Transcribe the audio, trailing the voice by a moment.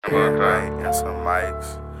night and some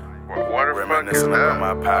mics. Reminiscing about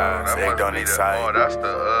my past, it don't excite.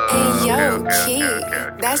 Hey yo, Key,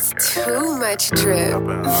 that's too much drip.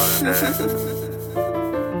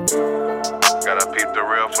 Gotta peep the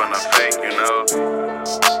real from the fake, you know.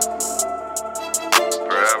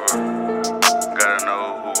 Forever. Gotta know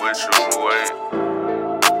who with you, who ain't.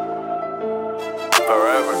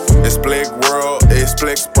 Forever. Explict world,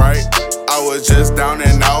 Explict Sprite. I was just down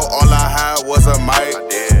and out, all I had was a mic.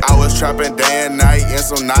 I was trapping day and night in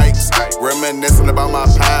some nights, reminiscing about my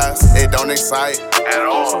past, it don't excite at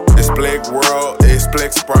all. Explict world,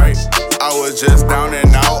 Explict Sprite. I was just down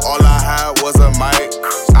and out, all I had was a mic.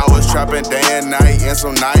 I was trapping day and night in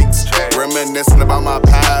some nights, reminiscing about my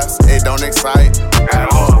past, it don't excite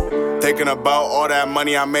at all. Thinking about all that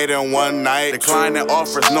money I made in one night. Declining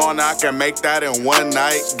offers, knowing I can make that in one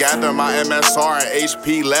night. Gather my MSR and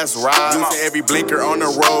HP, let's ride. Using every blinker on the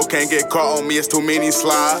road, can't get caught on me, it's too many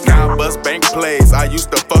slides. Now I bust bank plays, I used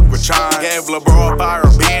to fuck with Chine. Gave LeBron a fire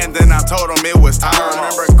band, then I told him it was time. I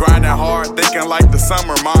remember grinding hard, thinking like the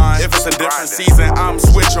summer mine. If it's a different season, I'm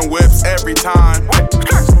switching whips every time.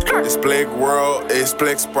 Explict world,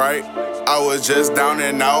 Explict Sprite. I was just down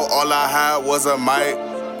and out, all I had was a mic.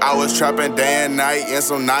 I was trapping day and night in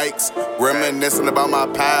some nights, reminiscing about my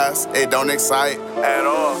past, it don't excite at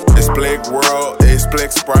all. Explict world,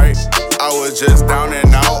 Explict Sprite. I was just down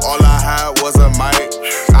and out, all I had was a mic.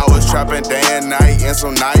 I was trapping day and night in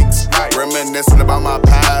some nights, reminiscing about my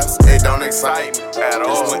past, it don't excite at all.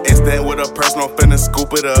 Just went instant with a personal, finna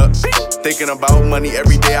scoop it up. Thinking about money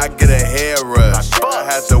every day, I get a head rush. I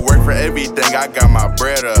had to work for everything, I got my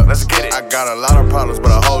bread up. Let's get it. I got a lot of problems, but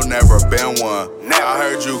a hoe never been one. I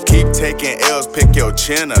heard you keep taking L's, pick your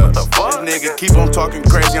chin up. This nigga keep on talking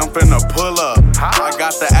crazy, I'm finna pull up. I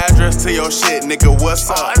got the address to your shit, nigga, what's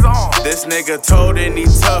up? This nigga told it he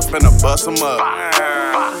tough, finna bust him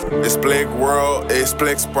up. Explict world,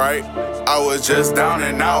 Explict Sprite. I was just down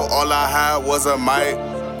and out, all I had was a mic.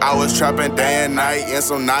 I was trapping day and night in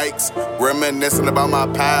some nights, reminiscing about my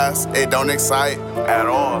past, it don't excite at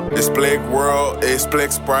all. Explict world,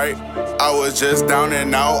 Explict Sprite. I was just down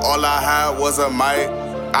and out, all I had was a mic.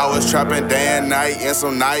 I was trapping day and night in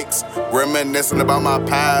some nights, reminiscing about my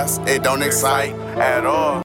past, it don't excite at all.